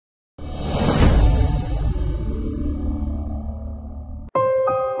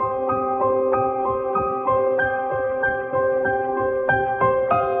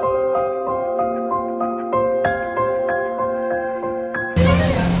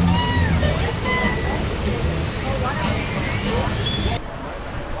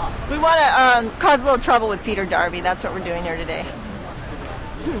want to cause a little trouble with Peter Darbee. That's what we're doing here today.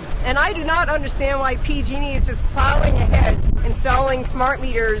 And I do not understand why PG&E is just plowing ahead installing smart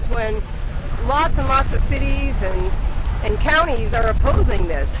meters when lots and lots of cities and counties are opposing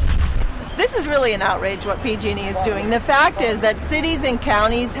this. This is really an outrage what PG&E is doing. The fact is that cities and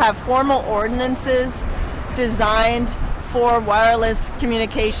counties have formal ordinances designed for wireless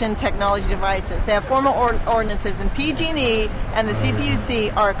communication technology devices. They have formal ordinances, and PG&E and the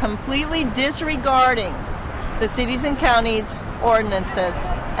CPUC are completely disregarding the cities and counties ordinances,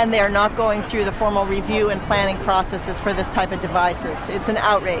 and they are not going through the formal review and planning processes for this type of devices. It's an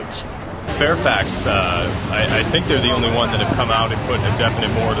outrage. Fairfax, I think they're the only one that have come out and put a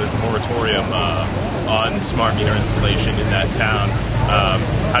definite moratorium on smart meter installation in that town.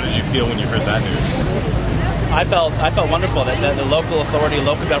 How did you feel when you heard that news? I felt wonderful that the local authority,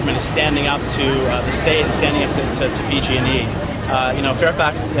 local government is standing up to the state and standing up to PG&E.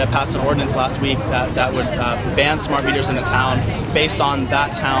 Fairfax passed an ordinance last week that would ban smart meters in the town based on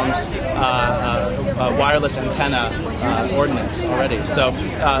that town's wireless antenna ordinance already. So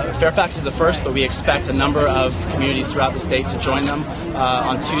Fairfax is the first, but we expect a number of communities throughout the state to join them.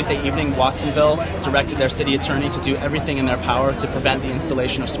 On Tuesday evening, Watsonville directed their city attorney to do everything in their power to prevent the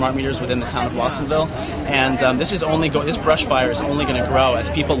installation of smart meters within the town of Watsonville. And this brush fire is only going to grow as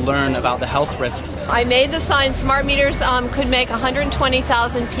people learn about the health risks. I made the sign, smart meters could make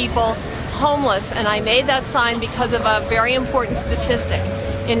 120,000 people homeless, and I made that sign because of a very important statistic.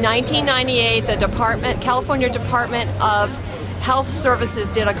 In 1998, the California Department of Health Services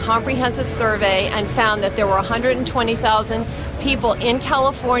did a comprehensive survey and found that there were 120,000 people in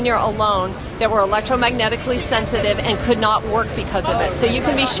California alone that were electromagnetically sensitive and could not work because of it. So you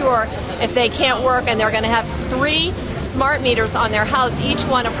can be sure if they can't work and they're going to have 3 smart meters on their house, each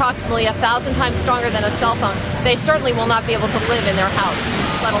one approximately 1,000 times stronger than a cell phone, they certainly will not be able to live in their house,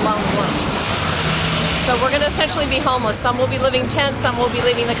 let alone work. So we're going to essentially be homeless. Some will be living tents, some will be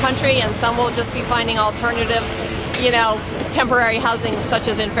leaving the country, and some will just be finding alternative, temporary housing, such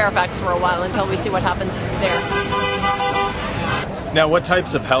as in Fairfax for a while until we see what happens there. Now, what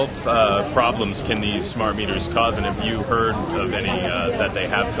types of health problems can these smart meters cause, and have you heard of any that they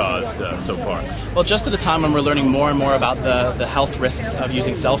have caused so far? Well, just at a time when we're learning more and more about the health risks of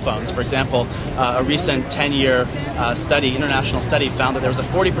using cell phones. For example, a recent 10-year international study found that there was a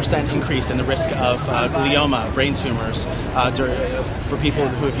 40% increase in the risk of glioma, brain tumors, for people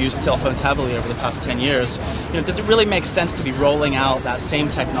who have used cell phones heavily over the past 10 years. Does it really make sense to be rolling out that same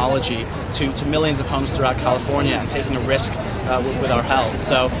technology to millions of homes throughout California and taking a risk with our health?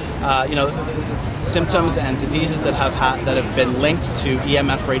 So, symptoms and diseases that have been linked to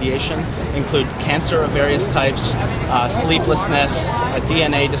EMF radiation include cancer of various types, sleeplessness,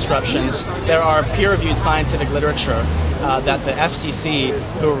 DNA disruptions. There are peer-reviewed scientific literature that the FCC,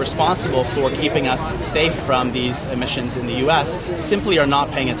 who are responsible for keeping us safe from these emissions in the U.S., simply are not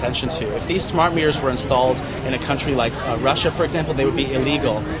paying attention to. If these smart meters were installed in a country like Russia, for example, they would be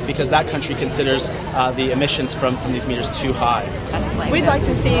illegal because that country considers the emissions from these meters too high. We'd like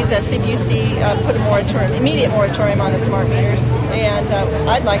to see the CPUC put a immediate moratorium on the smart meters, and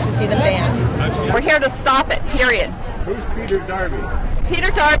I'd like to see them banned. We're here to stop it, period. Who's Peter Darbee? Peter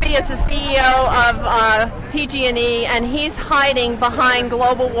Darbee is the CEO of PG&E, and he's hiding behind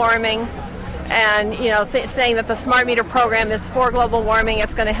global warming and saying that the smart meter program is for global warming,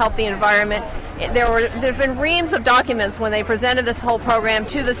 it's going to help the environment. There have been reams of documents when they presented this whole program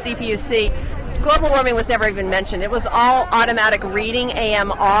to the CPUC. Global warming was never even mentioned. It was all automatic reading,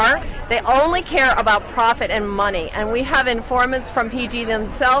 AMR. They only care about profit and money. And we have informants from PG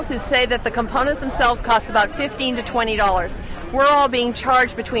themselves who say that the components themselves cost about $15 to $20. We're all being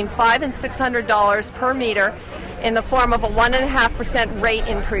charged between $500 and $600 per meter in the form of a 1.5% rate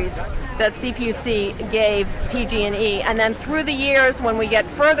increase that CPUC gave PG&E, and then through the years when we get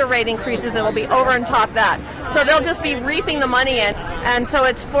further rate increases, it'll be over and top that. So they'll just be reaping the money in, and so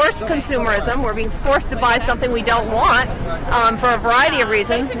it's forced consumerism. We're being forced to buy something we don't want for a variety of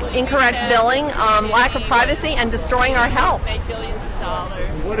reasons: incorrect billing, lack of privacy, and destroying our health.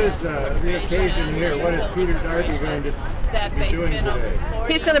 What is the occasion here? What is Peter Darbee going to be doing today?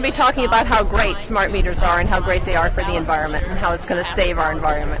 He's going to be talking about how great smart meters are and how great they are for the environment and how it's going to save our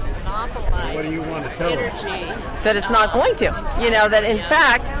environment. What do you want to tell them? That it's not going to. That in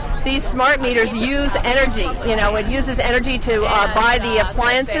fact these smart meters use energy. It uses energy to buy the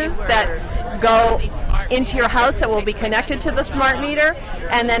appliances that go into your house that will be connected to the smart meter,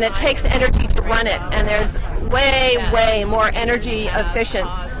 and then it takes energy to run it. And there's way more energy efficient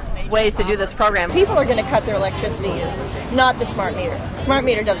ways to do this program. People are going to cut their electricity use, not the smart meter. Smart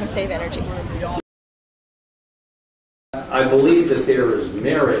meter doesn't save energy. I believe that there is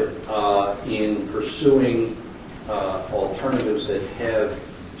merit in pursuing alternatives that have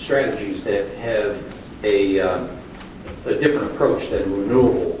strategies that have a different approach than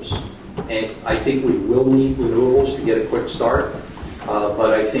renewables. And I think we will need renewables to get a quick start.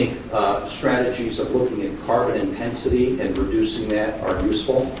 But I think strategies of looking at carbon intensity and reducing that are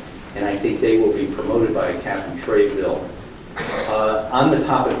useful, and I think they will be promoted by a cap and trade bill. On the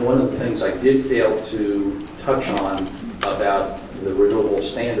topic, one of the things I did fail to touch on about the renewable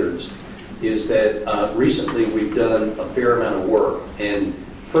standards is that recently we've done a fair amount of work, and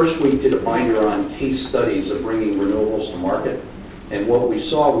first we did a binder on case studies of bringing renewables to market, and what we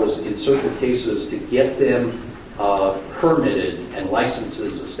saw was in certain cases to get them permitted and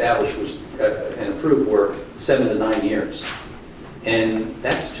licenses established was, and approved were 7 to 9 years. And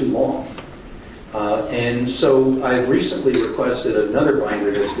that's too long. And so I recently requested another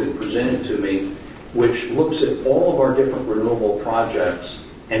binder that's been presented to me, which looks at all of our different renewable projects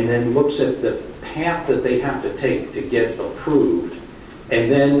and then looks at the path that they have to take to get approved,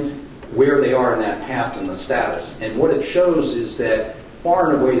 and then where they are in that path and the status. And what it shows is that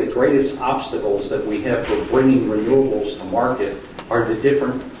far and away the greatest obstacles that we have for bringing renewables to market are the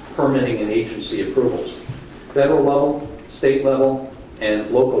different permitting and agency approvals. Federal level, state level,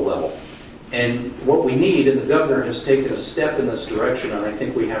 and local level. And what we need, and the governor has taken a step in this direction, and I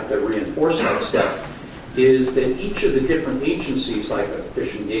think we have to reinforce that step, is that each of the different agencies, like a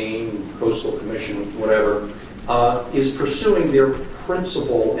Fish and Game, Coastal Commission, whatever, is pursuing their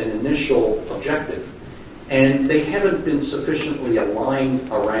principal and initial objective. And they haven't been sufficiently aligned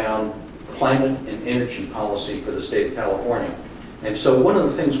around climate and energy policy for the state of California. And so one of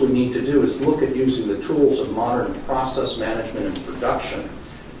the things we need to do is look at using the tools of modern process management and production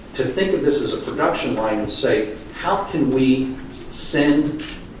to think of this as a production line and say, how can we send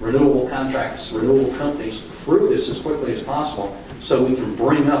renewable contracts, renewable companies through this as quickly as possible so we can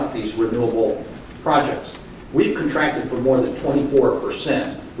bring up these renewable projects. We've contracted for more than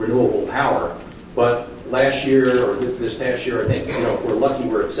 24% renewable power, but last year or this past year, I think, if we're lucky,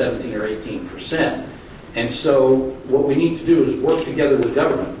 we're at 17 or 18%. And so what we need to do is work together with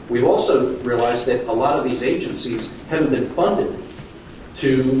government. We've also realized that a lot of these agencies haven't been funded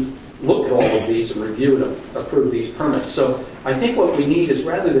to look at all of these and review and approve these permits. So I think what we need is,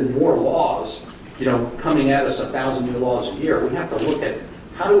 rather than more laws, coming at us 1,000 new laws a year, we have to look at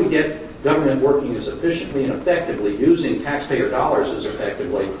how do we get government working as efficiently and effectively, using taxpayer dollars as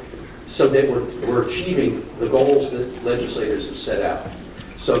effectively, so that we're achieving the goals that legislators have set out.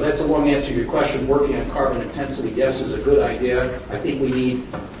 So that's a long answer to your question. Working on carbon intensity, yes, is a good idea. I think we need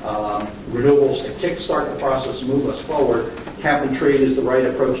renewables to kickstart the process, move us forward. Cap and trade is the right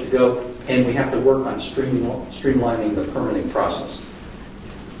approach to go, and we have to work on streamlining the permitting process.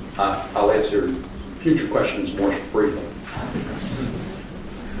 I'll answer future questions more briefly.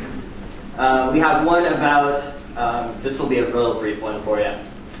 We have one about, this will be a real brief one for you.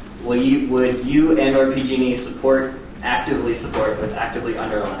 Would you and or PG&E actively support, with actively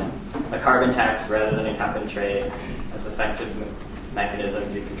underline, a carbon tax rather than a cap and trade as effective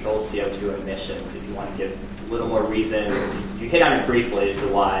mechanism to control CO2 emissions? If you want to give a little more reason, you hit on it briefly as to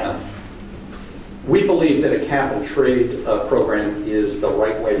why. We believe that a cap and trade program is the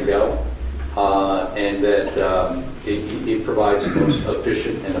right way to go, and that it provides the most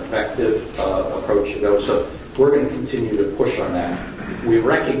efficient and effective approach to go. So we're going to continue to push on that. We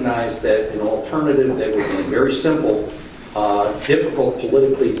recognize that an alternative that would be very simple, difficult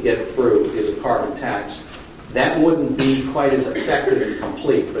politically to get through, is a carbon tax. That wouldn't be quite as effective and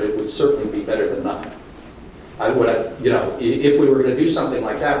complete, but it would certainly be better than nothing. If we were going to do something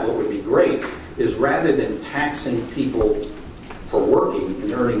like that, what would be great is, rather than taxing people for working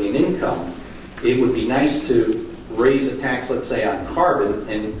and earning an income, it would be nice to raise a tax, let's say, on carbon,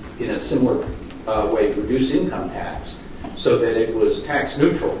 and in a similar way reduce income tax, so that it was tax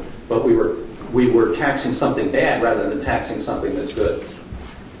neutral, but we were taxing something bad rather than taxing something that's good.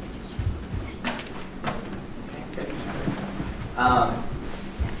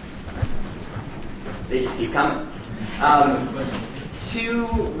 They just keep coming. Two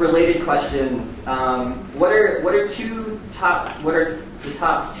related questions. What are the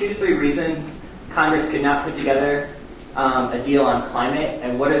top 2 to 3 reasons Congress could not put together a deal on climate,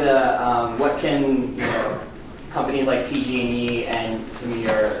 and what can companies like PG&E and some of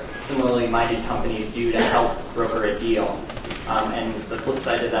your similarly minded companies do to help broker a deal? And the flip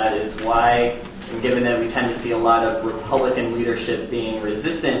side of that is why, and given that we tend to see a lot of Republican leadership being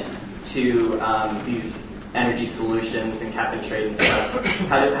resistant to these energy solutions and cap and trade and stuff,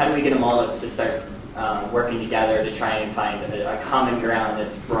 how do we get them all to start working together to try and find a common ground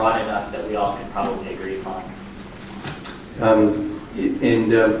that's broad enough that we all can probably agree upon?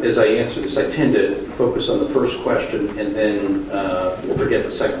 As I answer this, I tend to focus on the first question and then we'll forget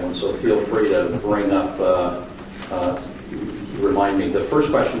the second one, so feel free to bring up, remind me. The first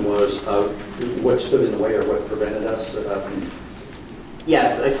question was what stood in the way or what prevented us from...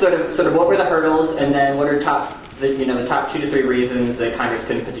 Yes, sort of what were the hurdles, and then what are the top 2 to 3 reasons that Congress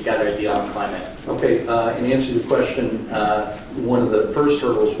couldn't put together a deal on climate? Okay, in answer to the question, one of the first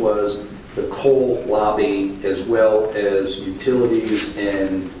hurdles was the coal lobby, as well as utilities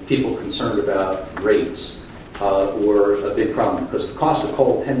and people concerned about rates, were a big problem because the cost of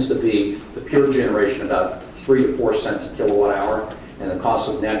coal tends to be the pure generation about 3 to 4 cents a kilowatt hour, and the cost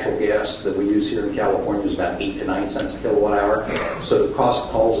of natural gas that we use here in California is about 8 to 9 cents a kilowatt hour. So the cost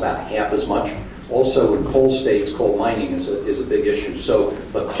of coal is about half as much. Also, in coal states, coal mining is a big issue. So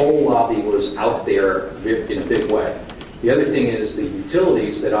the coal lobby was out there in a big way. The other thing is the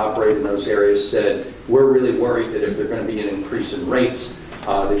utilities that operate in those areas said, we're really worried that if there's going to be an increase in rates,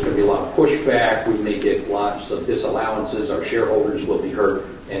 there's going to be a lot of pushback, we may get lots of disallowances, our shareholders will be hurt,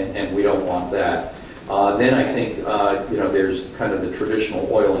 and we don't want that. Then I think there's kind of the traditional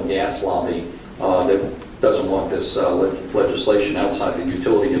oil and gas lobby that doesn't want this legislation outside the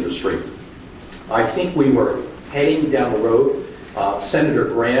utility industry. I think we were heading down the road. Senator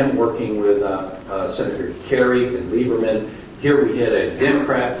Graham working with Senator Kerry and Lieberman. Here we had a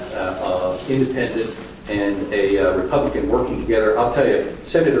Democrat, independent, and a Republican working together. I'll tell you,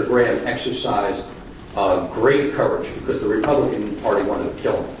 Senator Graham exercised great courage because the Republican Party wanted to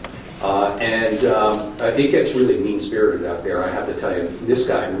kill him. It gets really mean-spirited out there, I have to tell you. This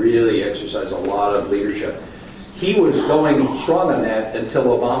guy really exercised a lot of leadership. He was going strong on that until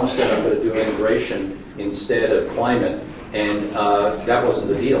Obama said, I'm going to do immigration instead of climate. And that wasn't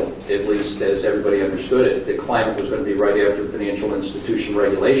the deal, at least as everybody understood it. The climate was going to be right after financial institution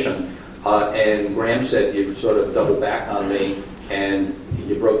regulation. And Graham said, you sort of doubled back on me, and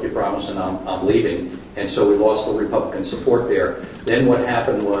you broke your promise, and I'm leaving. And so we lost the Republican support there. Then what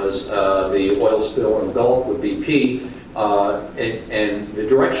happened was the oil spill in the Gulf with BP, and the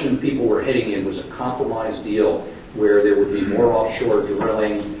direction people were heading in was a compromise deal where there would be more offshore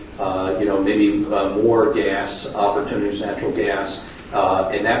drilling, maybe more gas opportunities, natural gas,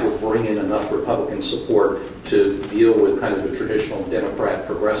 and that would bring in enough Republican support to deal with kind of the traditional Democrat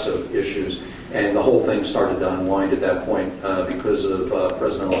progressive issues. And the whole thing started to unwind at that point because of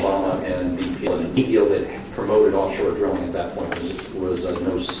President Obama and BP. And the deal that promoted offshore drilling at that point was a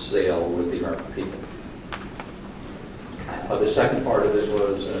no sale with the American people. The second part of it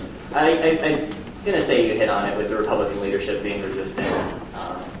was... I'm going to say you hit on it with the Republican leadership being resistant.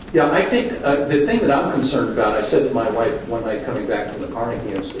 Yeah, I think the thing that I'm concerned about, I said to my wife one night coming back from the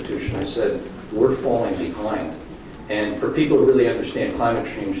Carnegie Institution, I said, we're falling behind. And for people who really understand climate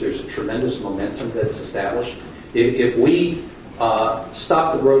change, there's a tremendous momentum that's established. If we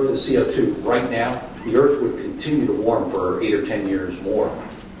stop the growth of CO2 right now, the Earth would continue to warm for 8 or 10 years more,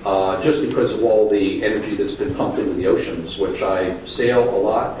 just because of all the energy that's been pumped into the oceans, which I sail a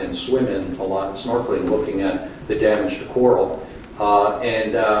lot and swim in a lot, snorkeling, looking at the damage to coral.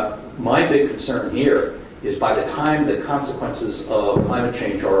 My big concern here is by the time the consequences of climate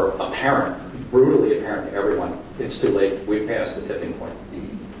change are apparent, brutally apparent to everyone, it's too late. We've passed the tipping point.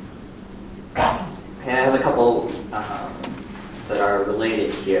 Okay, I have a couple that are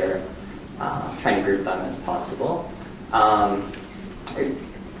related here. Trying to group them as possible.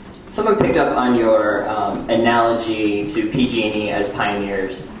 Someone picked up on your analogy to PG&E as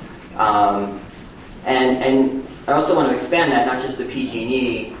pioneers, and I also want to expand that, not just the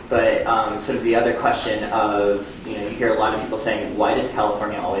PG&E, but sort of the other question of, you hear a lot of people saying, why does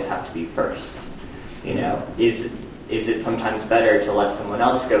California always have to be first? Is it sometimes better to let someone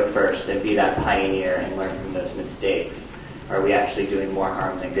else go first and be that pioneer and learn from those mistakes? Are we actually doing more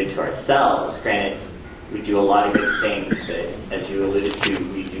harm than good to ourselves? Granted, we do a lot of good things, but as you alluded to,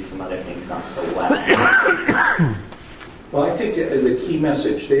 we do some other things not so well. Well, I think the key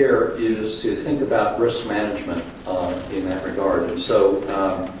message there is to think about risk management in that regard. And so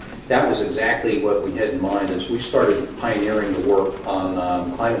that was exactly what we had in mind as we started pioneering the work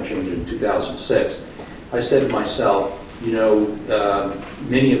on climate change in 2006. I said to myself,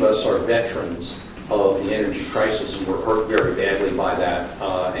 many of us are veterans of the energy crisis and were hurt very badly by that,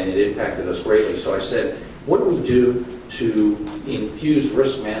 and it impacted us greatly. So I said, what do we do to infuse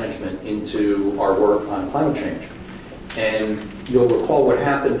risk management into our work on climate change? And you'll recall what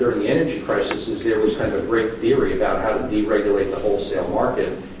happened during the energy crisis is there was kind of a great theory about how to deregulate the wholesale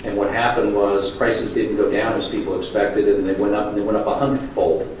market. And what happened was prices didn't go down as people expected, and they went up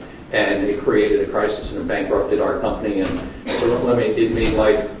 100-fold. And it created a crisis and it bankrupted our company and it made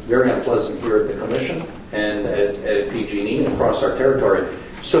life very unpleasant here at the Commission and at PG&E and across our territory.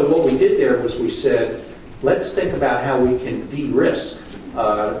 So what we did there was we said, let's think about how we can de-risk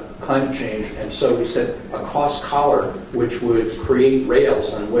climate change. And so we said a cost collar, which would create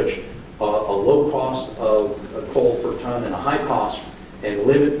rails on which a low cost of coal per ton and a high cost, and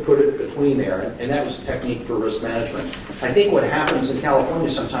put it between there. And that was a technique for risk management. I think what happens in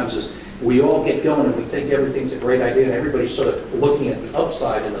California sometimes is we all get going and we think everything's a great idea and everybody's sort of looking at the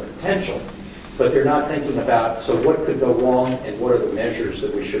upside and the potential, but they're not thinking about, so what could go wrong and what are the measures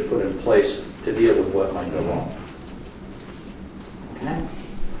that we should put in place to deal with what might go wrong. Okay.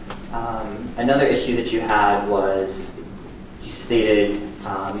 Another issue that you had was, you stated, you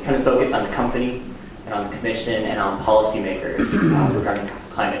kind of focused on the company and on the commission and on policymakers regarding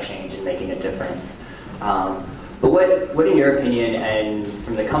climate change and making a difference. But what, in your opinion, and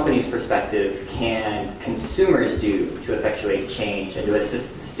from the company's perspective, can consumers do to effectuate change and to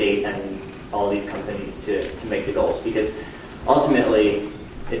assist the state and all these companies to make the goals? Because ultimately,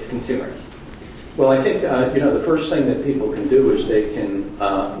 it's consumers. Well, I think the first thing that people can do is they can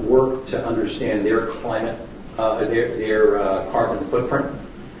work to understand their climate, their carbon footprint,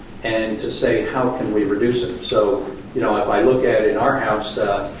 and to say how can we reduce it. So, if I look at in our house,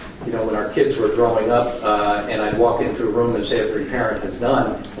 when our kids were growing up, and I'd walk into a room as every parent has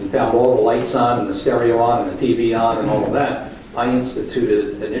done, and found all the lights on and the stereo on and the TV on and all of that, I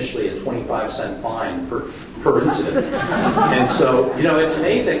instituted initially a 25-cent fine per incident. And so, it's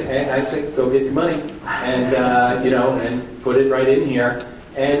amazing. And I'd say, go get your money and, and put it right in here.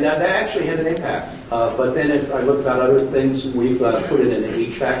 And that actually had an impact. But then if I look about other things, we've put it in the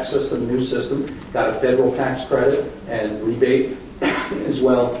HVAC system, new system, got a federal tax credit and rebate as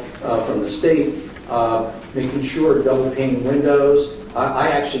well from the state, making sure double pane windows. I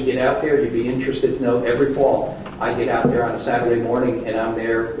actually get out there, you'd be interested to know, every fall, I get out there on a Saturday morning and I'm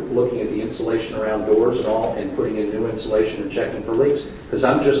there looking at the insulation around doors and all and putting in new insulation and checking for leaks. Because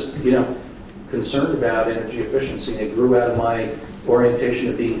I'm just, concerned about energy efficiency. It grew out of my orientation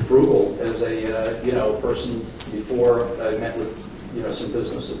of being frugal as a, person before I met with, some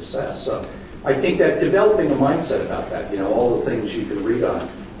business success. So I think that developing a mindset about that, all the things you can read on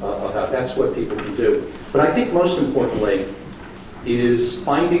about, that's what people can do. But I think most importantly, is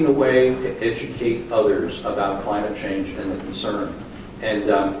finding a way to educate others about climate change and the concern. And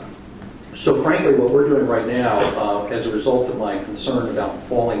so frankly, what we're doing right now, as a result of my concern about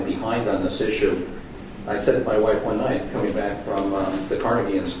falling behind on this issue, I said to my wife one night, coming back from the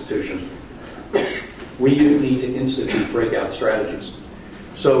Carnegie Institution, we need to institute breakout strategies.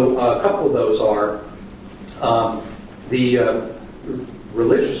 So a couple of those are the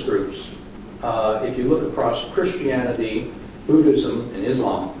religious groups. If you look across Christianity, Buddhism, and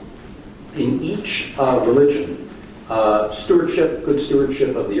Islam, in each religion, good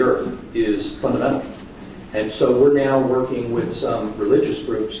stewardship of the earth is fundamental. And so we're now working with some religious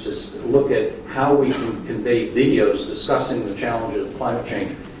groups to look at how we can convey videos discussing the challenge of climate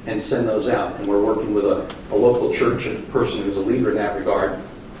change and send those out. And we're working with a local church person who's a leader in that regard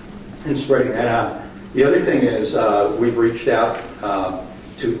and spreading that out. The other thing is we've reached out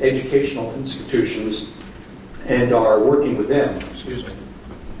to educational institutions and are working with them,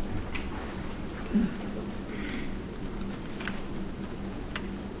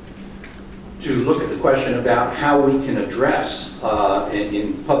 to look at the question about how we can address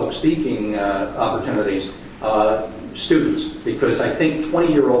in public speaking opportunities students, because I think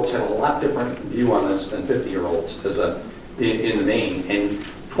 20-year-olds have a lot different view on this than 50-year-olds in the main. And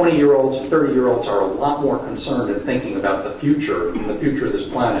 20-year-olds and 30-year-olds are a lot more concerned and thinking about the future of this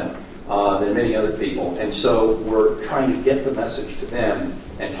planet than many other people. And so we're trying to get the message to them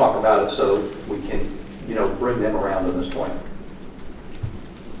and talk about it so we can, bring them around to this point.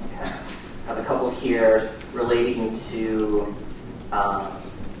 Okay. I have a couple here relating to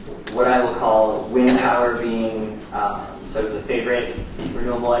what I will call wind power being sort of the favorite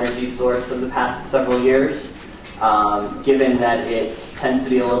renewable energy source of the past several years. Given that it tends to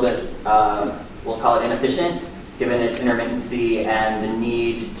be a little bit, we'll call it inefficient, given its intermittency and the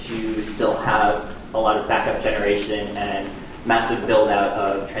need to still have a lot of backup generation and massive build out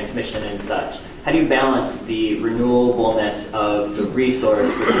of transmission and such. How do you balance the renewableness of the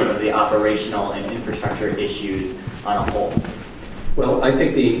resource with some of the operational and infrastructure issues on a whole? Well, I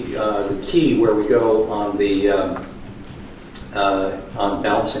think the key where we go on the on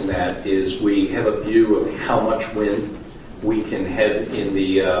balancing that is we have a view of how much wind we can have in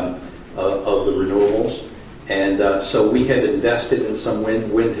the of the renewables. And so we have invested in some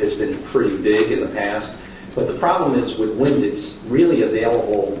wind. Wind has been pretty big in the past. But the problem is with wind, it's really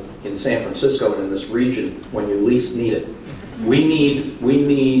available in San Francisco and in this region when you least need it. we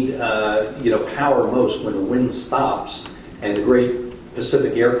need power most when the wind stops and the great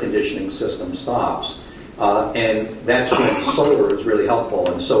Pacific air conditioning system stops. And that's when solar is really helpful.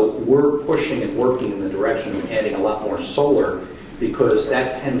 And so we're pushing and working in the direction of adding a lot more solar, because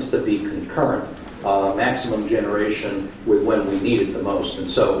that tends to be concurrent, maximum generation with when we need it the most. And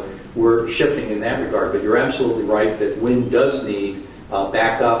so we're shifting in that regard. But you're absolutely right that wind does need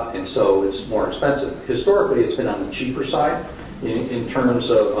backup, and so it's more expensive. Historically, it's been on the cheaper side in terms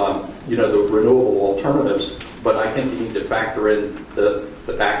of the renewable alternatives. But I think you need to factor in the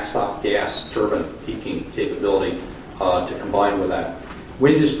backstop gas turbine peaking capability to combine with that.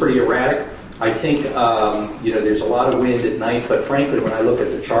 Wind is pretty erratic. I think there's a lot of wind at night, but frankly, when I look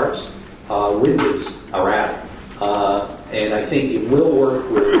at the charts, wind is erratic, and I think it will work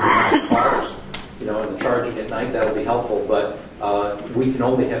with cars, and the charging at night. That'll be helpful, but we can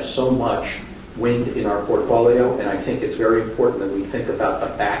only have so much wind in our portfolio, and I think it's very important that we think about the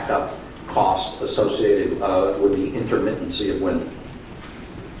backup cost associated with the intermittency of wind.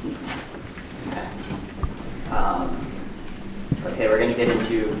 Okay, we're going to get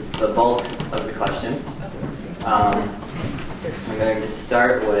into the bulk of the question. I'm going to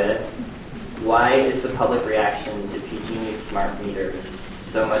start with, why is the public reaction to PG&E smart meters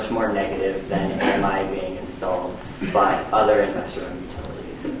so much more negative than AMI being installed by other investor-owned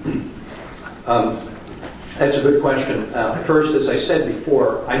utilities? That's a good question. First, as I said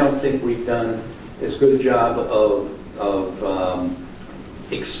before, I don't think we've done as good a job of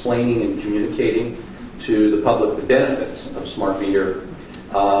explaining and communicating to the public the benefits of smart meter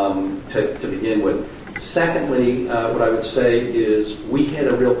to begin with. Secondly, what I would say is we had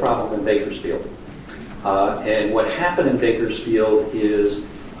a real problem in Bakersfield. And what happened in Bakersfield is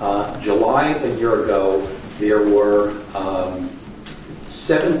July a year ago, there were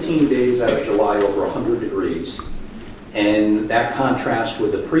 17 days out of July over 100 degrees. And that contrasts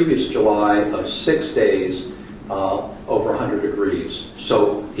with the previous July of 6 days over 100 degrees.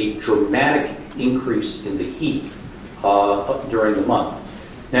 So a dramatic increase in the heat during the month.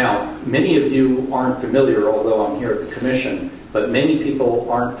 Now, many of you aren't familiar, although I'm here at the Commission, but many people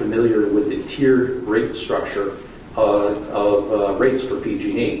aren't familiar with the tiered rate structure of rates for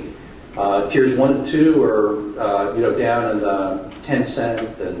PG&E. Tiers 1 and 2 are down in the 10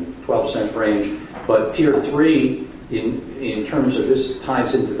 cent and 12 cent range, but tier 3, in terms of this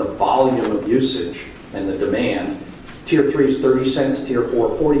ties into the volume of usage and the demand. Tier 3 is 30 cents, tier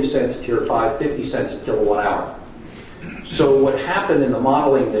 4 40 cents, tier 5 50 cents a kilowatt hour. So what happened in the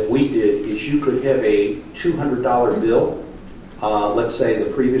modeling that we did is you could have a $200 bill, let's say the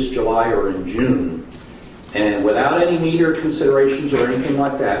previous July or in June, and without any meter considerations or anything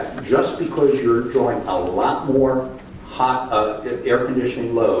like that, just because you're drawing a lot more hot air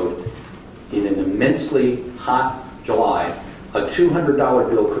conditioning load in an immensely hot July, a $200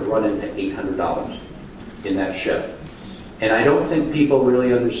 bill could run into $800 in that shift. And I don't think people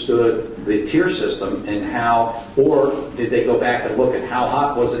really understood the tier system and how, or did they go back and look at how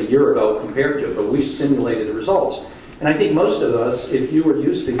hot was it a year ago compared to, but we simulated the results. And I think most of us, if you were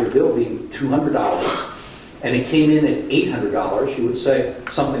used to your bill being $200 and it came in at $800, you would say,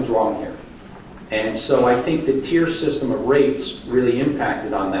 something's wrong here. And so I think the tier system of rates really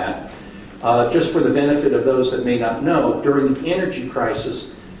impacted on that. Just for the benefit of those that may not know, during the energy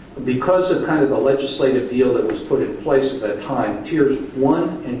crisis, because of kind of the legislative deal that was put in place at that time, tiers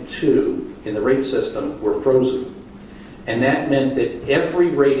 1 and 2 in the rate system were frozen. And that meant that every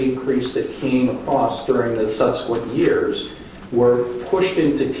rate increase that came across during the subsequent years were pushed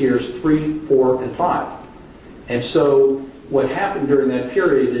into tiers 3, 4, and 5. And so what happened during that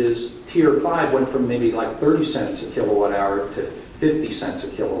period is tier 5 went from maybe like 30 cents a kilowatt hour to 50 cents a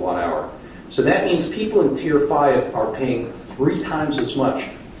kilowatt hour. So that means people in tier 5 are paying 3 times as much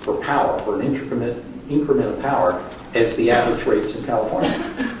for power, for an increment of power, as the average rates in California.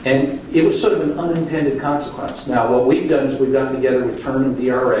 And it was sort of an unintended consequence. Now, what we've done is we've gotten together with TURN and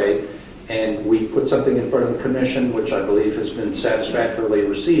DRA, and we put something in front of the Commission, which I believe has been satisfactorily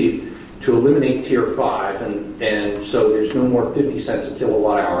received, to eliminate tier 5, and so there's no more 50 cents a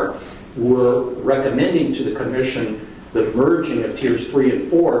kilowatt hour. We're recommending to the Commission the merging of tiers 3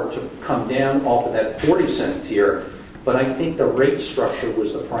 and 4 to come down off of that 40-cent tier. But I think the rate structure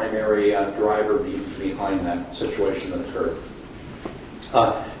was the primary driver behind that situation that occurred.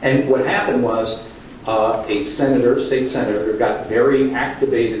 And what happened was a state senator, got very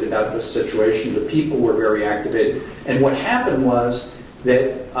activated about this situation. The people were very activated. And what happened was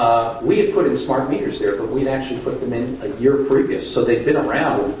that we had put in smart meters there, but we'd actually put them in a year previous. So they'd been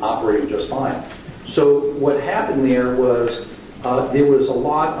around and operating just fine. So what happened there was a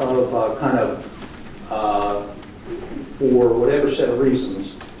lot of for whatever set of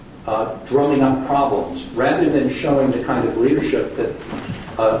reasons, drumming up problems, rather than showing the kind of leadership that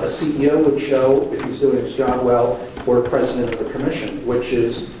a CEO would show if he's doing his job well, or a president of the commission, which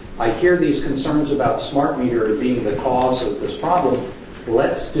is, I hear these concerns about smart meter being the cause of this problem.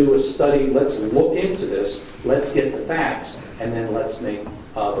 Let's do a study, let's look into this, let's get the facts, and then let's make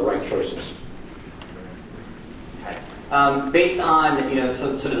the right choices. Okay. Based on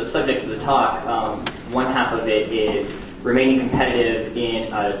sort of the subject of the talk, one half of it is remaining competitive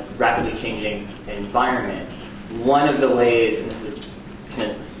in a rapidly changing environment. One of the ways, and this is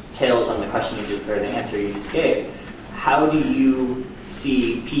kind of tails on the question you just, or the answer you just gave, how do you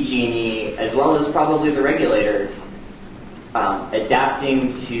see PG&E, as well as probably the regulators,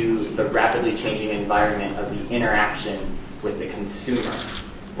 adapting to the rapidly changing environment of the interaction with the consumer?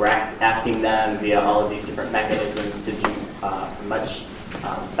 We're asking them via all of these different mechanisms to be a much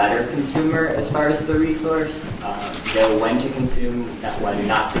better consumer as far as the resource, know when to consume, when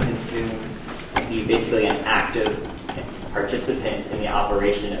not to consume, be basically an active participant in the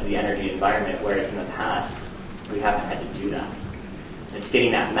operation of the energy environment, whereas in the past, we haven't had to do that. It's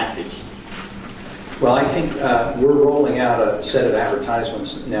getting that message. Well, I think we're rolling out a set of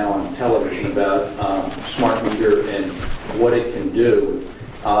advertisements now on television about smart meter and what it can do.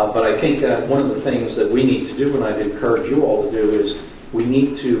 But I think one of the things that we need to do, and I'd encourage you all to do, is we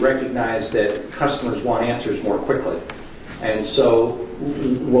need to recognize that customers want answers more quickly. And so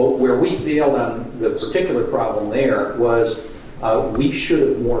where we failed on the particular problem there was we should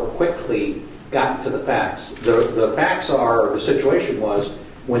have more quickly gotten to the facts. The facts are, the situation was,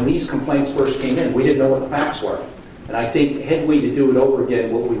 when these complaints first came in, we didn't know what the facts were. And I think had we to do it over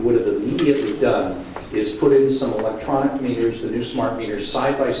again, what we would have immediately done is put in some electronic meters, the new smart meters,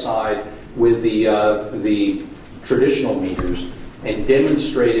 side by side with the traditional meters, and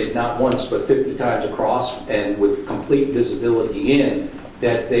demonstrated not once but 50 times across and with complete visibility in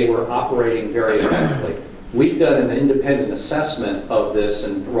that they were operating very effectively. We've done an independent assessment of this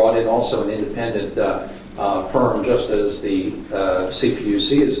and brought in also an independent firm, just as the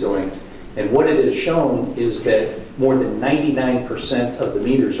CPUC is doing. And what it has shown is that more than 99% of the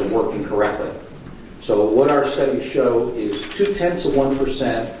meters are working correctly. So what our studies show is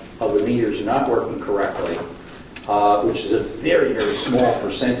 0.2% of the meters are not working correctly, which is a very, very small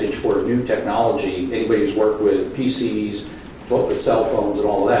percentage for a new technology. Anybody who's worked with PCs, with cell phones and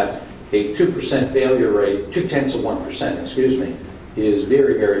all of that, a 2% failure rate, 0.2%, excuse me, is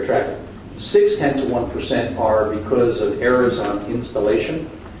very, very attractive. 0.6% are because of errors on installation.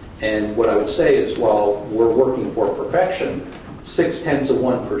 And what I would say is, while we're working for perfection,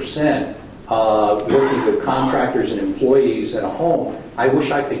 0.6% working with contractors and employees in a home, I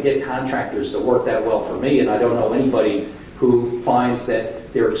wish I could get contractors to work that well for me, and I don't know anybody who finds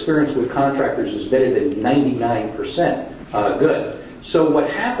that their experience with contractors is better than 99% good. So what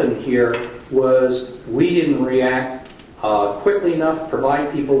happened here was we didn't react quickly enough,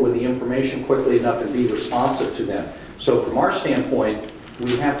 provide people with the information quickly enough, and be responsive to them. So from our standpoint,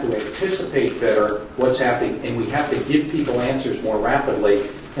 we have to anticipate better what's happening, and we have to give people answers more rapidly.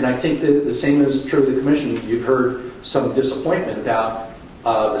 And I think the same is true of the Commission. You've heard some disappointment about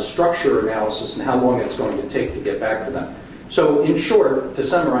the structure analysis and how long it's going to take to get back to them. So in short, to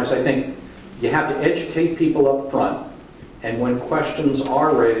summarize, I think you have to educate people up front. And when questions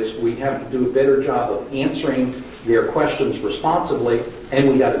are raised, we have to do a better job of answering their questions responsibly, and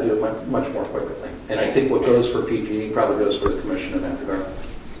we got to do it much more quickly. And I think what goes for PG&E probably goes for the Commission in that regard.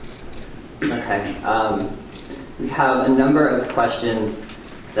 Okay. We have a number of questions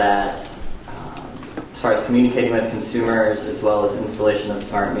that, as far as communicating with consumers as well as installation of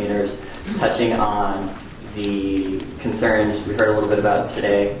smart meters, touching on the concerns we heard a little bit about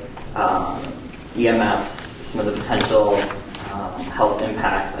today, EMFs, some of the potential health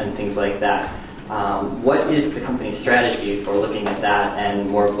impacts and things like that. What is the company's strategy for looking at that, and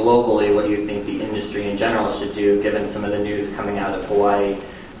more globally, what do you think the industry in general should do, given some of the news coming out of Hawaii,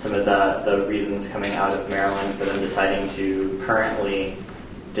 some of the reasons coming out of Maryland for them deciding to currently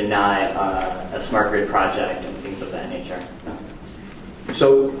deny a smart grid project and things of that nature?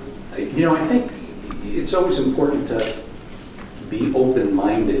 So, I think it's always important to be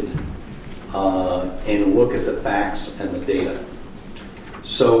open-minded and look at the facts and the data.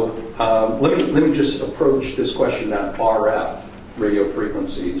 So let me just approach this question about RF radio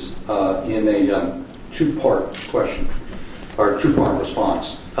frequencies in a two-part question, or two-part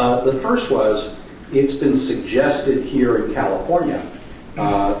response. The first was, it's been suggested here in California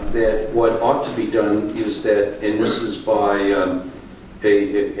that what ought to be done is that, and this is by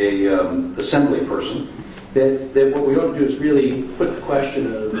a assembly person, that what we ought to do is really put the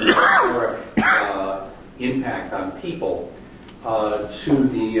question of RF impact on people to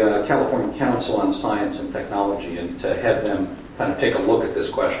the California Council on Science and Technology, and to have them kind of take a look at this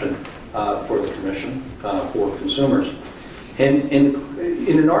question for the Commission for Consumers. And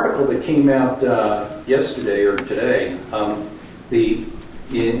in an article that came out yesterday or today,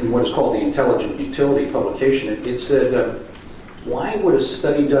 in what is called the Intelligent Utility publication, it said, why would a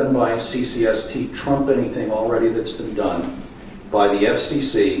study done by CCST trump anything already that's been done by the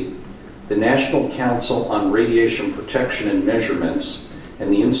FCC, the National Council on Radiation Protection and Measurements,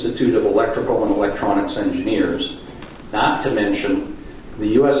 and the Institute of Electrical and Electronics Engineers, not to mention the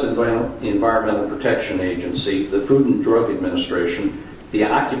U.S. Environmental Protection Agency, the Food and Drug Administration, the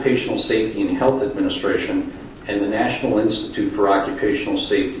Occupational Safety and Health Administration, and the National Institute for Occupational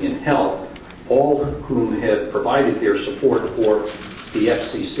Safety and Health, all of whom have provided their support for the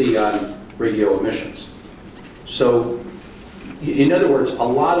FCC on radio emissions. So, in other words, a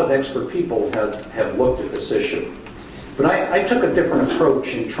lot of expert people have looked at this issue. But I took a different approach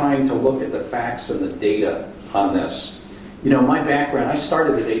in trying to look at the facts and the data on this. You know, my background, I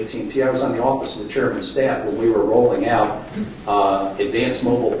started at AT&T. I was on the office of the chairman's staff when we were rolling out advanced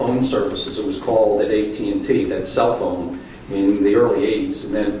mobile phone services. It was called at AT&T, that cell phone, in the early 80s.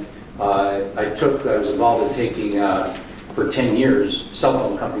 And then I was involved in taking, for 10 years, cell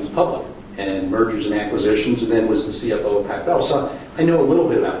phone companies public, and mergers and acquisitions, and then was the CFO of Pac-Bell. So I know a little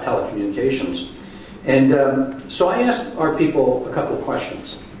bit about telecommunications. And so I asked our people a couple of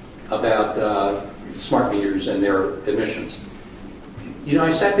questions about smart meters and their emissions. You know,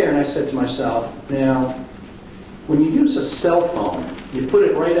 I sat there and I said to myself, now, when you use a cell phone, you put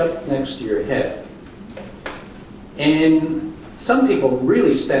it right up next to your head. And some people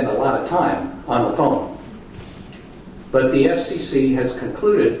really spend a lot of time on the phone. But the FCC has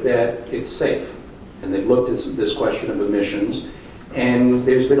concluded that it's safe. And they've looked at this question of emissions, and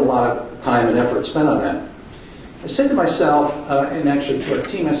there's been a lot of time and effort spent on that. I said to myself, and actually to our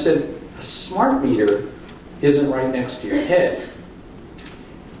team, I said, a smart meter isn't right next to your head.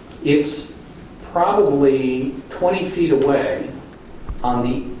 It's probably 20 feet away on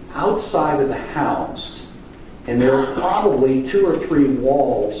the outside of the house, and there are probably 2 or 3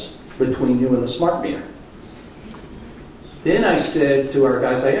 walls between you and the smart meter. Then I said to our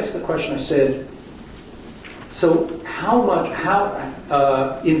guys, I asked the question, I said, so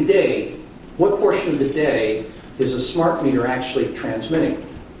in day, what portion of the day is a smart meter actually transmitting?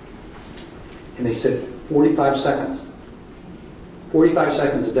 And they said 45 seconds. 45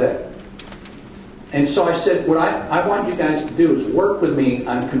 seconds a day. And so I said, what I want you guys to do is work with me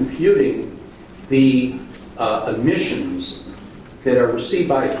on computing the emissions that are received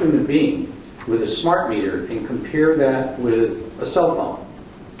by a human being with a smart meter and compare that with a cell phone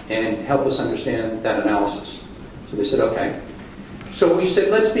and help us understand that analysis. So they said, okay. So we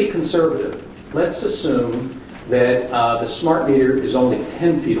said, let's be conservative. Let's assume that the smart meter is only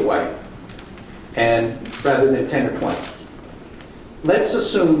 10 feet away, and rather than 10 or 20. Let's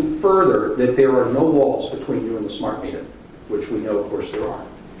assume further that there are no walls between you and the smart meter, which we know, of course, there are.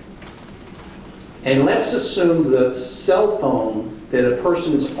 And let's assume the cell phone, that a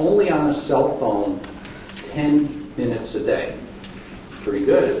person is only on a cell phone 10 minutes a day. Pretty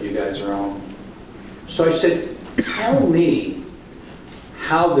good if you guys are on. So I said, tell me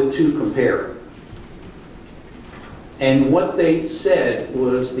how the two compare. And what they said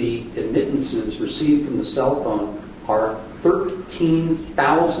was the emittances received from the cell phone are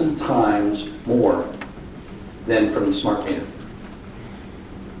 13,000 times more than from the smart meter.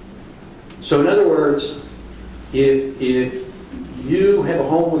 So in other words, if you have a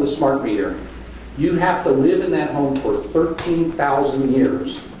home with a smart meter, you have to live in that home for 13,000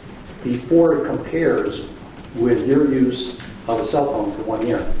 years before it compares with your use of a cell phone for 1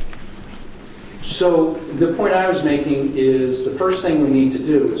 year. So the point I was making is the first thing we need to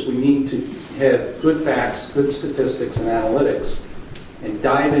do is we need to have good facts, good statistics and analytics, and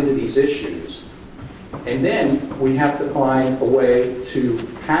dive into these issues. And then we have to find a way to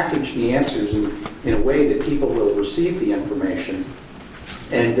package the answers in a way that people will receive the information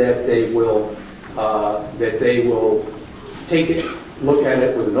and that they will take it, look at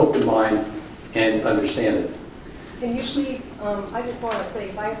it with an open mind and understand it. Can you please, I just want to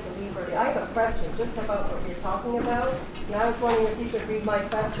say, I have a question just about what you're talking about. And I was wondering if you could read my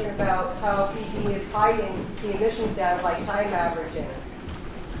question about how PG&E is hiding the emissions data by time averaging.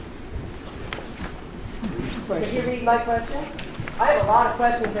 Could you read my question? I have a lot of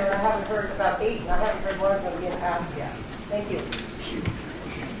questions there, and I haven't heard about 8, and I haven't heard one of them being asked yet. Thank you.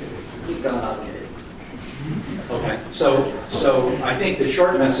 Keep going, I'll get it. Okay, so I think the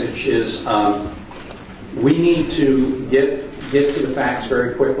short message is we need to get get to the facts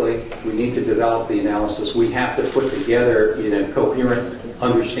very quickly. We need to develop the analysis. We have to put together a coherent,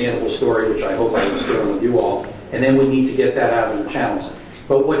 understandable story, which I hope I was doing with you all. And then we need to get that out in the channels.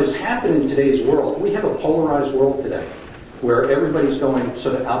 But what has happened in today's world, we have a polarized world today, where everybody's going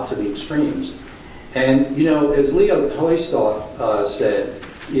sort of out to the extremes. And, as Leo Tolstoy said,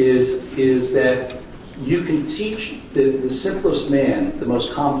 is that you can teach the simplest man the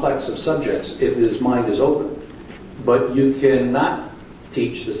most complex of subjects if his mind is open. But you cannot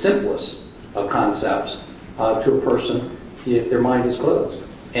teach the simplest of concepts to a person if their mind is closed.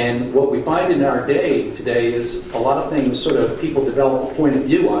 And what we find in our day today is a lot of things sort of people develop a point of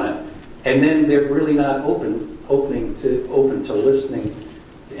view on it, and then they're really not open to listening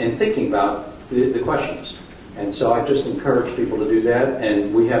and thinking about the questions. And so I just encourage people to do that,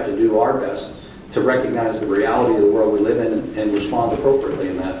 and we have to do our best to recognize the reality of the world we live in and respond appropriately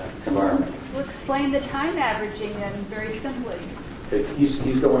in that environment. Well, explain the time averaging then very simply. He's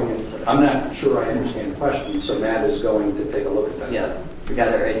going in, I'm not sure I understand the question, so Matt is going to take a look at that. Yeah, we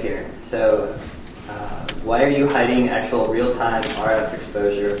got it right here. So, why are you hiding actual real-time RF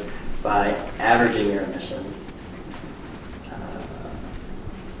exposure by averaging your emissions?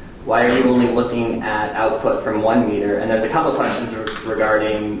 Why are you only looking at output from 1 meter? And there's a couple questions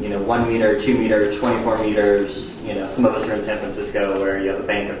regarding, 1 meter, 2 meters, 24 meters. Some of us are in San Francisco where you have a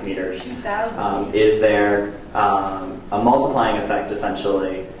bank of meters. Is there a multiplying effect,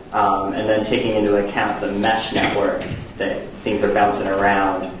 essentially? And then taking into account the mesh network that things are bouncing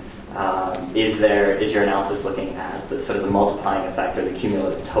around, is your analysis looking at the sort of the multiplying effect or the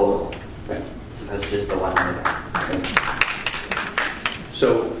cumulative total? Okay. As opposed to just the 1 meter. Okay.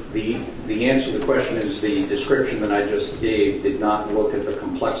 So the answer to the question is the description that I just gave did not look at the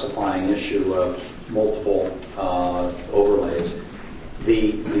complexifying issue of multiple overlays.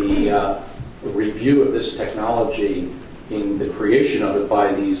 The review of this technology in the creation of it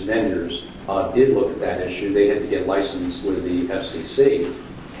by these vendors did look at that issue. They had to get licensed with the FCC.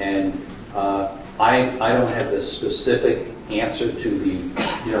 And I don't have the specific answer to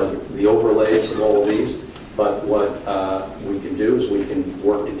the overlays of all of these. But what we can do is we can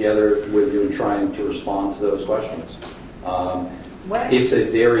work together with you in trying to respond to those questions. It's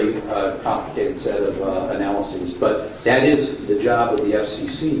a very complicated set of analyses, but that is the job of the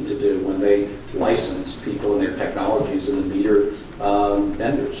FCC to do when they license people and their technologies and the meter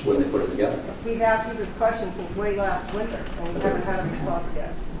vendors when they put it together. We've asked you this question since way last winter, and we haven't had a response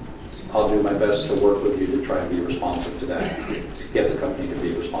yet. I'll do my best to work with you to try and be responsive to that, to get the company to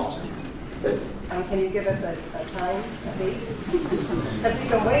be responsive. But, can you give us a time, a date? Because we've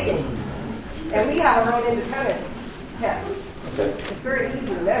been waiting. And we have our own independent test. okay. It's very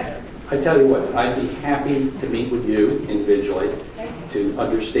easy to measure. I tell you what, I'd be happy to meet with you individually to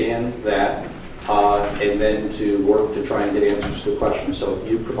understand that and then to work to try and get answers to the questions. So if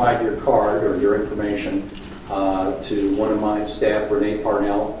you provide your card or your information to one of my staff, Renee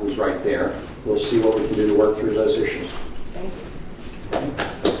Parnell, who's right there, we'll see what we can do to work through those issues. Thank you.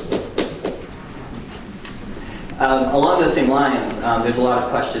 Along those same lines, there's a lot of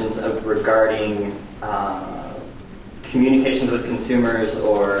questions regarding communications with consumers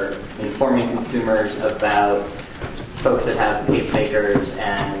or informing consumers about folks that have pacemakers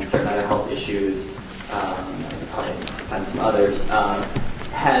and certain other health issues, probably find some others.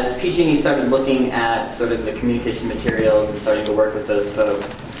 Has PG&E started looking at sort of the communication materials and starting to work with those folks,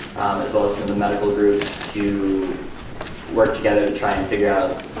 as well as some of the medical groups, to work together to try and figure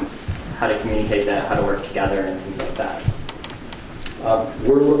out how to communicate that, how to work together, and things like that?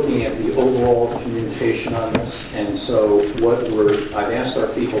 We're looking at the overall communication on this, and so what I've asked our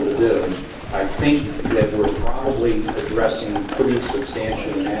people to do, I think that we're probably addressing pretty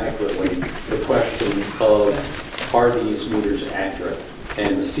substantially and adequately the question of, are these meters accurate?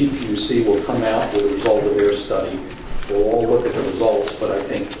 And the CPUC will come out with the result of their study. We'll all look at the results, but I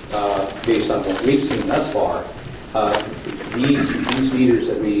think based on what we've seen thus far, these meters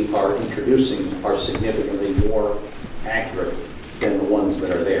that we are introducing are significantly more accurate than the ones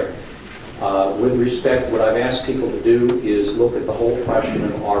that are there. With respect, what I've asked people to do is look at the whole question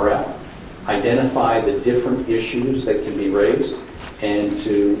of RF, identify the different issues that can be raised, and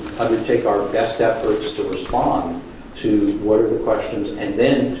to undertake our best efforts to respond to what are the questions, and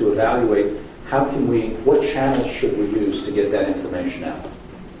then to evaluate what channels should we use to get that information out.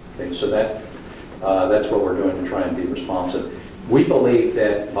 Okay, so that's what we're doing to try and be responsive. We believe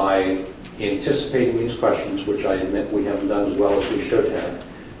that by anticipating these questions, which I admit we haven't done as well as we should have,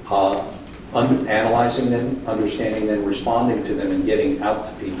 analyzing them, understanding them, responding to them, and getting out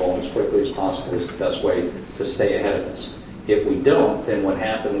to people as quickly as possible is the best way to stay ahead of this. If we don't, then what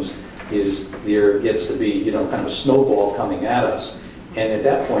happens is there gets to be, kind of a snowball coming at us. And at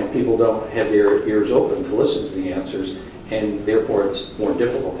that point, people don't have their ears open to listen to the answers, and therefore it's more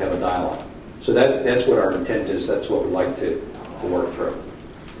difficult to have a dialogue. So that's what our intent is. That's what we'd like to work through.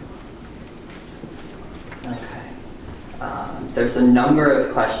 Okay. There's a number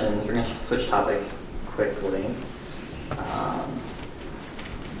of questions. We're going to switch topics quickly.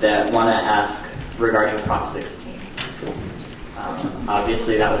 That want to ask regarding Prop 16.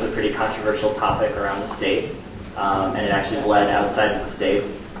 Obviously, that was a pretty controversial topic around the state, and it actually bled outside of the state.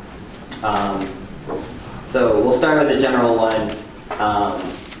 So we'll start with the general one.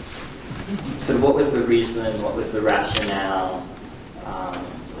 So what was the reason, what was the rationale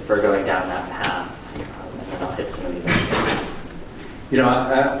for going down that path? And then I'll hit some of these.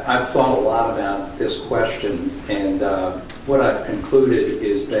 I've thought a lot about this question, and what I've concluded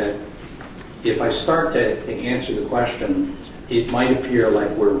is that if I start to answer the question, it might appear like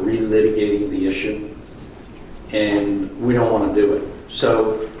we're relitigating the issue, and we don't want to do it.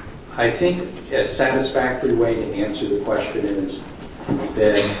 So I think a satisfactory way to answer the question is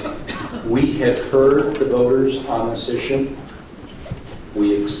that we have heard the voters on this issue.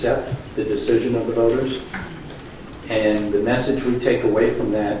 We accept the decision of the voters. And the message we take away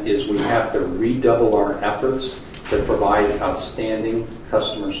from that is we have to redouble our efforts to provide outstanding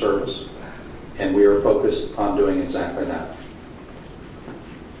customer service. And we are focused on doing exactly that.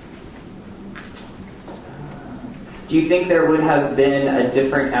 Do you think there would have been a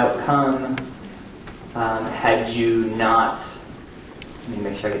different outcome had you not, let me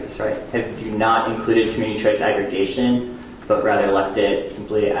make sure I get this right, had you not included community choice aggregation, but rather left it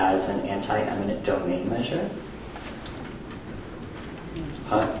simply as an anti-eminent domain measure?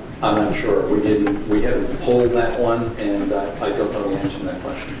 I'm not sure. We haven't polled that one, and I don't know the answer to that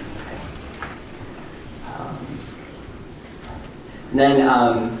question. And then,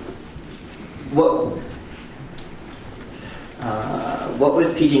 what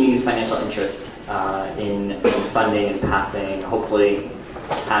was PG&E's financial interest in funding and passing, hopefully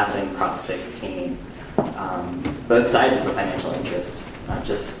passing Prop 16? Both sides of the financial interest, not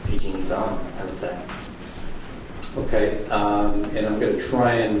just PG&E's own, I would say. Okay, and I'm going to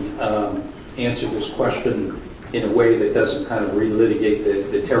try and answer this question in a way that doesn't kind of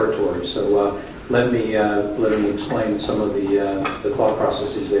relitigate the territory. So let me explain some of the thought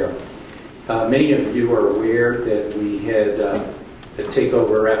processes there. Many of you are aware that we had a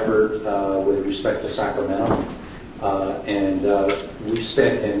takeover effort with respect to Sacramento, and we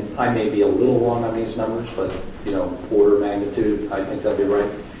spent, and I may be a little wrong on these numbers, but order of magnitude, I think that'll be right.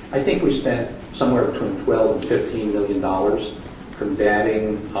 I think we spent somewhere between $12 and $15 million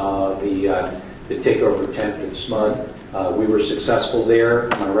combating the takeover attempt at SMUD. We were successful there.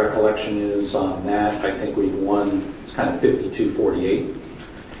 My recollection is on that, I think we won, it's kind of 52-48.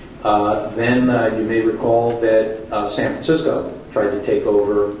 Then you may recall that San Francisco tried to take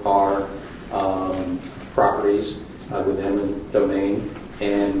over our properties with eminent domain,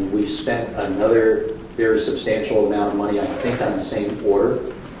 and we spent another very substantial amount of money, I think, on the same order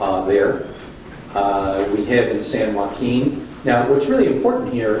there. We have in San Joaquin. Now, what's really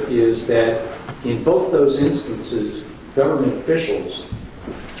important here is that in both those instances, government officials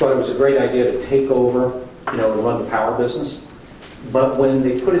thought it was a great idea to take over, and run the power business. But when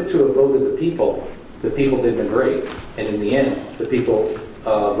they put it to a vote of the people didn't agree. And in the end, the people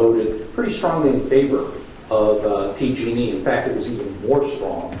voted pretty strongly in favor of PG&E. In fact, it was even more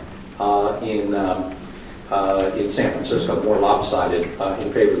strong in San Francisco, more lopsided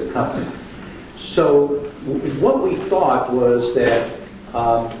in favor of the company. So what we thought was that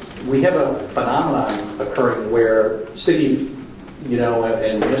we have a phenomenon occurring where city,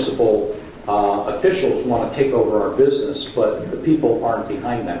 and municipal officials want to take over our business, but the people aren't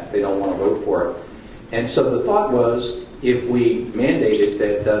behind that. They don't want to vote for it. And so the thought was, if we mandated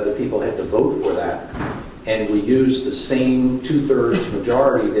that the people had to vote for that, and we use the same 2/3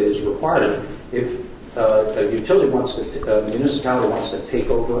 majority that is required, if a utility wants to, a municipality wants to take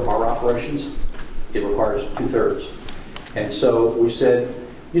over our operations, it requires 2/3. And so we said,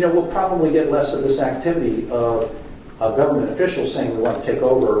 we'll probably get less of this activity of government officials saying we want to take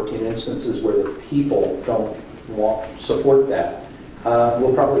over in instances where the people don't support that.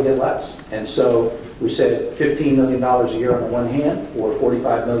 We'll probably get less. And so we said $15 million a year on the one hand, or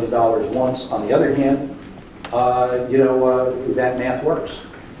 $45 million once on the other hand. That math works.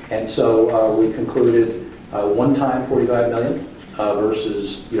 And so we concluded one time $45 million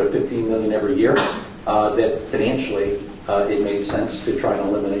versus $15 million every year. That financially it made sense to try and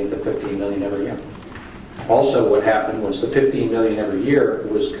eliminate the $15 million every year. Also, what happened was the $15 million every year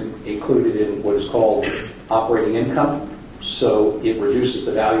was included in what is called operating income, So it reduces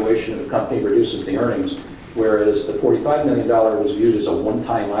the valuation of the company, reduces the earnings, whereas the $45 million was viewed as a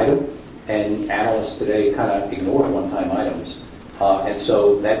one-time item, and analysts today kind of ignore one-time items. And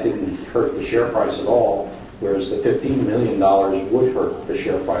so that didn't hurt the share price at all, whereas the $15 million would hurt the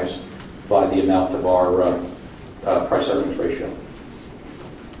share price by the amount of our price-earnings ratio.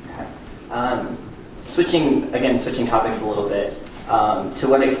 Switching topics a little bit, to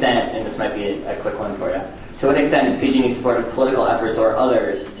what extent, and this might be a quick one for you, to what extent is PG&E supported political efforts or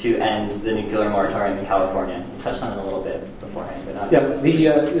others to end the nuclear moratorium in California? You touched on it a little bit beforehand, but not. Yeah,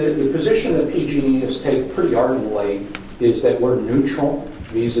 the position that PG&E has taken pretty ardently is that we're neutral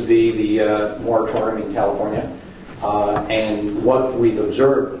vis-a-vis the moratorium in California. And what we've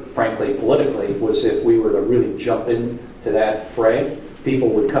observed, frankly, politically, was if we were to really jump into that fray, people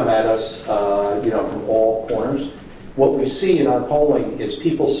would come at us, from all corners. What we see in our polling is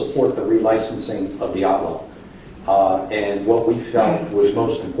people support the relicensing of Diablo. And what we felt was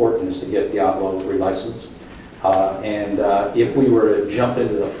most important is to get Diablo relicensed. And if we were to jump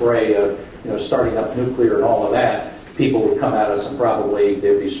into the fray of starting up nuclear and all of that, people would come at us and probably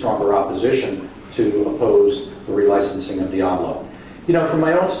there'd be stronger opposition to oppose the relicensing of Diablo. From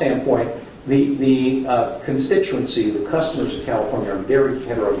my own standpoint, the constituency, the customers of California are very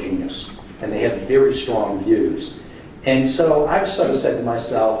heterogeneous, and they have very strong views. And so I've sort of said to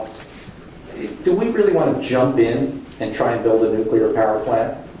myself, do we really want to jump in and try and build a nuclear power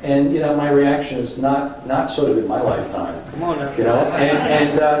plant? And my reaction is not sort of in my lifetime. Come on now.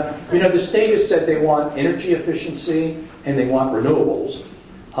 The state has said they want energy efficiency and they want renewables,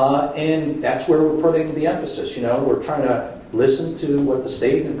 and that's where we're putting the emphasis. We're trying to listen to what the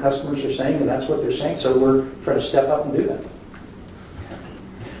state and customers are saying, and that's what they're saying. So we're trying to step up and do that.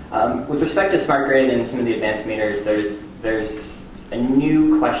 With respect to smart grid and some of the advanced meters, there's a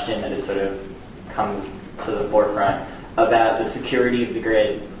new question that has sort of come to the forefront about the security of the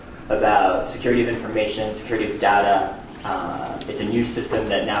grid, about security of information, security of data. It's a new system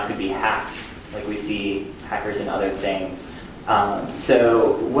that now could be hacked, like we see hackers and other things.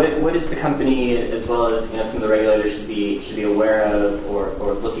 So what is the company, as well as some of the regulators, should be aware of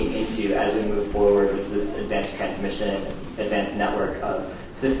or looking into as we move forward with this advanced transmission, advanced network of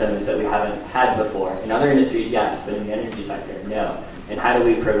systems that we haven't had before? In other industries, yes, but in the energy sector, no. And how do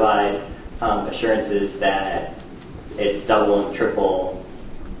we provide assurances that it's double and triple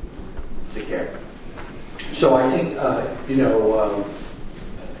secure? So I think,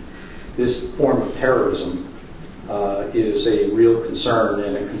 this form of terrorism is a real concern,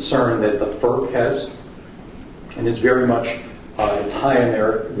 and a concern that the FERC has, and it's very much, it's high on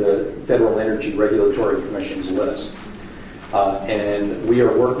the Federal Energy Regulatory Commission's list. And we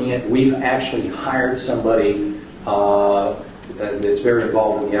are working it. We've actually hired somebody that's very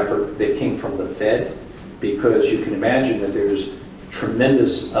involved in the effort that came from the Fed, because you can imagine that there's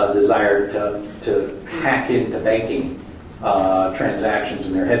tremendous desire to hack into banking transactions,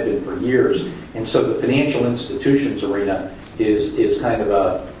 and there have been for years. And so the financial institutions arena is kind of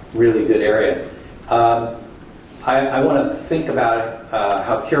a really good area. I want to think about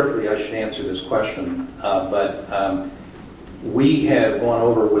how carefully I should answer this question, but we have gone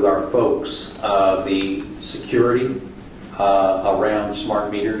over with our folks the security around smart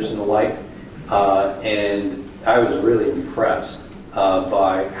meters and the like, and I was really impressed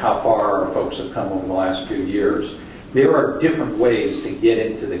by how far our folks have come over the last few years. There are different ways to get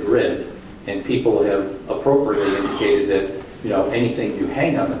into the grid, and people have appropriately indicated that anything you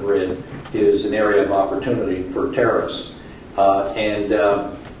hang on the grid is an area of opportunity for terrorists.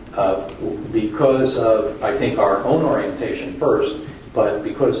 Because of, I think, our own orientation first, but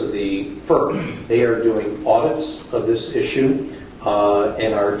because of the FERC, they are doing audits of this issue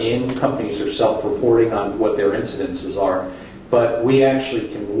and companies are self-reporting on what their incidences are. But we actually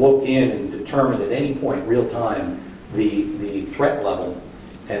can look in and determine at any point real time the threat level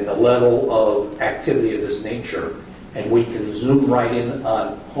and the level of activity of this nature, and we can zoom right in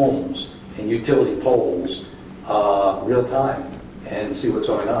on homes and utility poles real time and see what's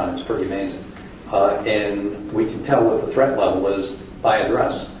going on. It's pretty amazing. And we can tell what the threat level is by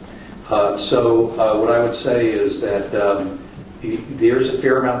address. So what I would say is that there's a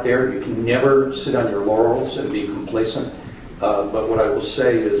fair amount there. You can never sit on your laurels and be complacent. But what I will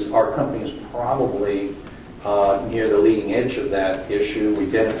say is our company is probably near the leading edge of that issue. We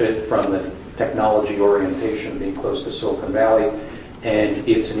benefit from the technology orientation, being close to Silicon Valley. And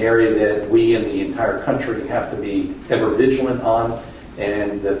it's an area that we in the entire country have to be ever vigilant on.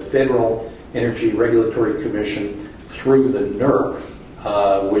 And the Federal Energy Regulatory Commission, through the NERC,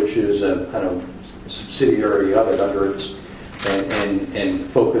 which is a kind of subsidiary of it under its and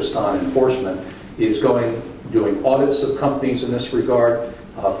focused on enforcement, is doing audits of companies in this regard,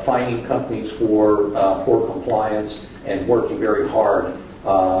 finding companies for poor compliance, and working very hard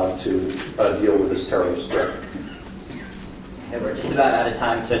to deal with this terrorist threat. Okay, we're just about out of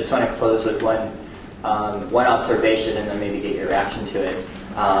time, so I just want to close with one observation and then maybe get your reaction to it.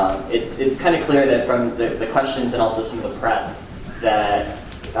 It's kind of clear that from the questions and also some of the press that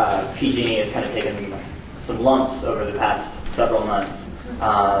PG&E has kind of taken some lumps over the past several months.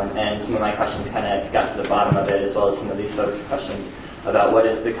 And some of my questions kind of got to the bottom of it, as well as some of these folks' questions about what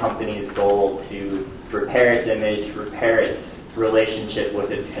is the company's goal to repair its image, repair its relationship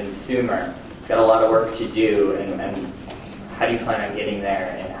with its consumer. It's got a lot of work to do, and how do you plan on getting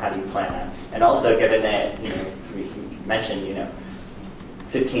there, and how do you plan on, and also given that, we mentioned,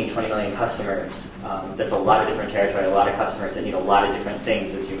 15, 20 million customers, that's a lot of different territory, a lot of customers that need a lot of different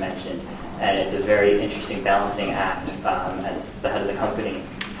things, as you mentioned, and it's a very interesting balancing act as the head of the company.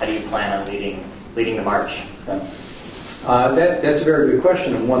 How do you plan on leading the march? That's a very good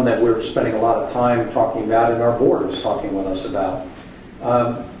question, and one that we're spending a lot of time talking about, and our board is talking with us about.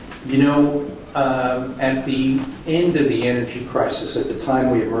 At the end of the energy crisis, at the time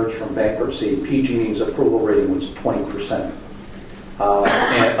we emerged from bankruptcy, PG&E's approval rating was 20%.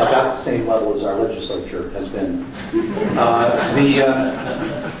 And about the same level as our legislature has been.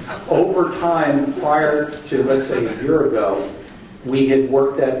 Over time, prior to, let's say, a year ago, we had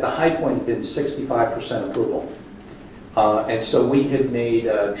worked at, the high point had been 65% approval. And so we had made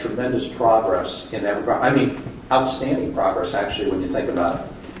tremendous progress in that regard. I mean, outstanding progress, actually, when you think about it.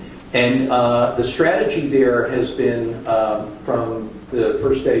 And the strategy there has been, from the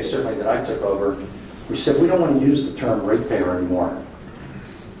first day, certainly, that I took over, we said we don't want to use the term ratepayer anymore.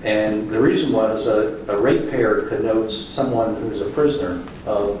 And the reason was a ratepayer connotes someone who is a prisoner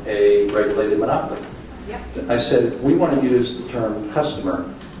of a regulated monopoly. Yep. I said we want to use the term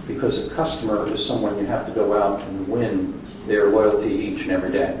customer, because a customer is someone you have to go out and win their loyalty each and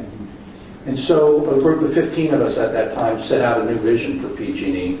every day. And so a group of 15 of us at that time set out a new vision for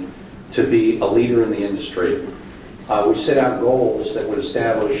PG&E to be a leader in the industry. We set out goals that would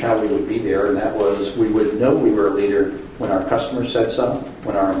establish how we would be there, and that was we would know we were a leader when our customers said so,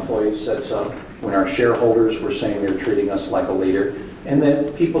 when our employees said so, when our shareholders were saying they're treating us like a leader, and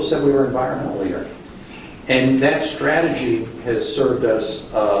then people said we were an environmental leader. And that strategy has served us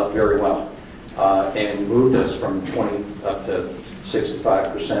very well and moved us from 20 up to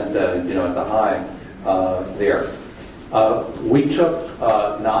 65%, at the high there. We took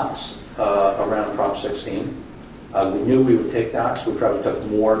NOx around Prop 16. We knew we would take NOx. We probably took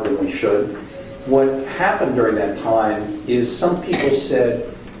more than we should. What happened during that time is some people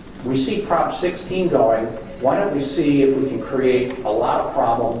said, we see Prop 16 going, why don't we see if we can create a lot of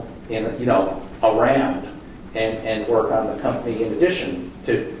problem in, around and work on the company in addition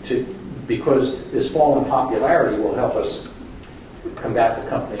to because this fall in popularity will help us combat the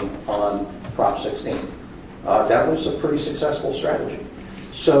company on Prop 16. That was a pretty successful strategy.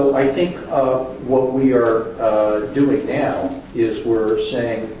 So I think what we are doing now is we're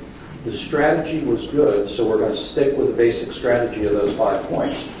saying the strategy was good, so we're going to stick with the basic strategy of those 5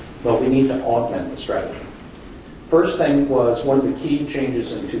 points, but we need to augment the strategy. First thing was, one of the key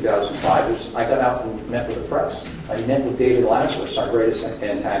changes in 2005 was I got out and met with the press. I met with David Lazarus, our greatest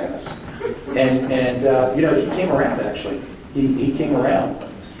antagonist. And he came around, actually. He came around.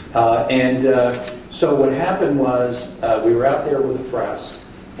 So what happened was we were out there with the press,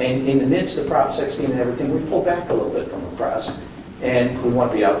 and in the midst of Prop 16 and everything, we pulled back a little bit from the press, and we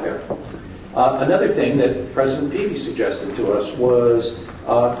want to be out there. Another thing that President Peavy suggested to us was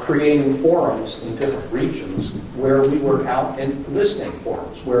creating forums in different regions where we were out and listening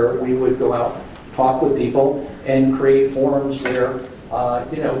forums, where we would go out, talk with people, and create forums where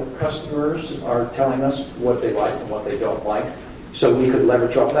customers are telling us what they like and what they don't like, so we could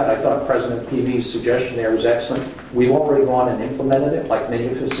leverage off that. I thought President Peavy's suggestion there was excellent. We've already gone and implemented it, like many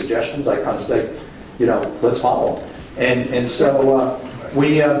of his suggestions. I kind of say, let's follow. And so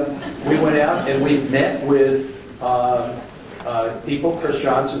we went out and we met with people. Chris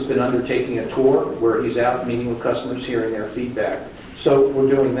Johnson's been undertaking a tour where he's out meeting with customers, hearing their feedback. So we're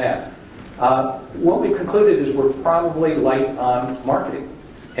doing that. What we concluded is we're probably light on marketing.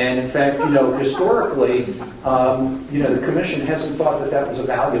 And in fact, historically, the commission hasn't thought that was a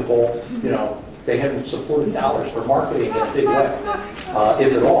valuable, they haven't supported dollars for marketing in a big way,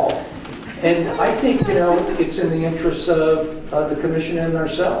 if at all. And I think, it's in the interests of the commission and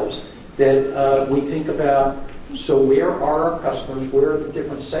ourselves that we think about, so where are our customers, where are the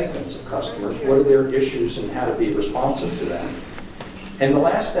different segments of customers, what are their issues, and how to be responsive to them. And the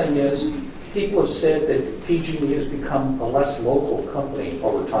last thing is, people have said that PG&E has become a less local company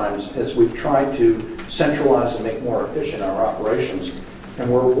over time as we've tried to centralize and make more efficient our operations.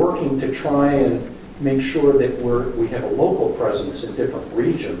 And we're working to try and make sure that we have a local presence in different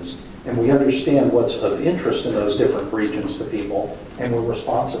regions, and we understand what's of interest in those different regions to people, and we're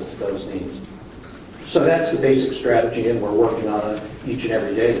responsive to those needs. So that's the basic strategy, and we're working on it each and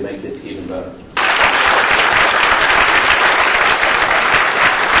every day to make it even better.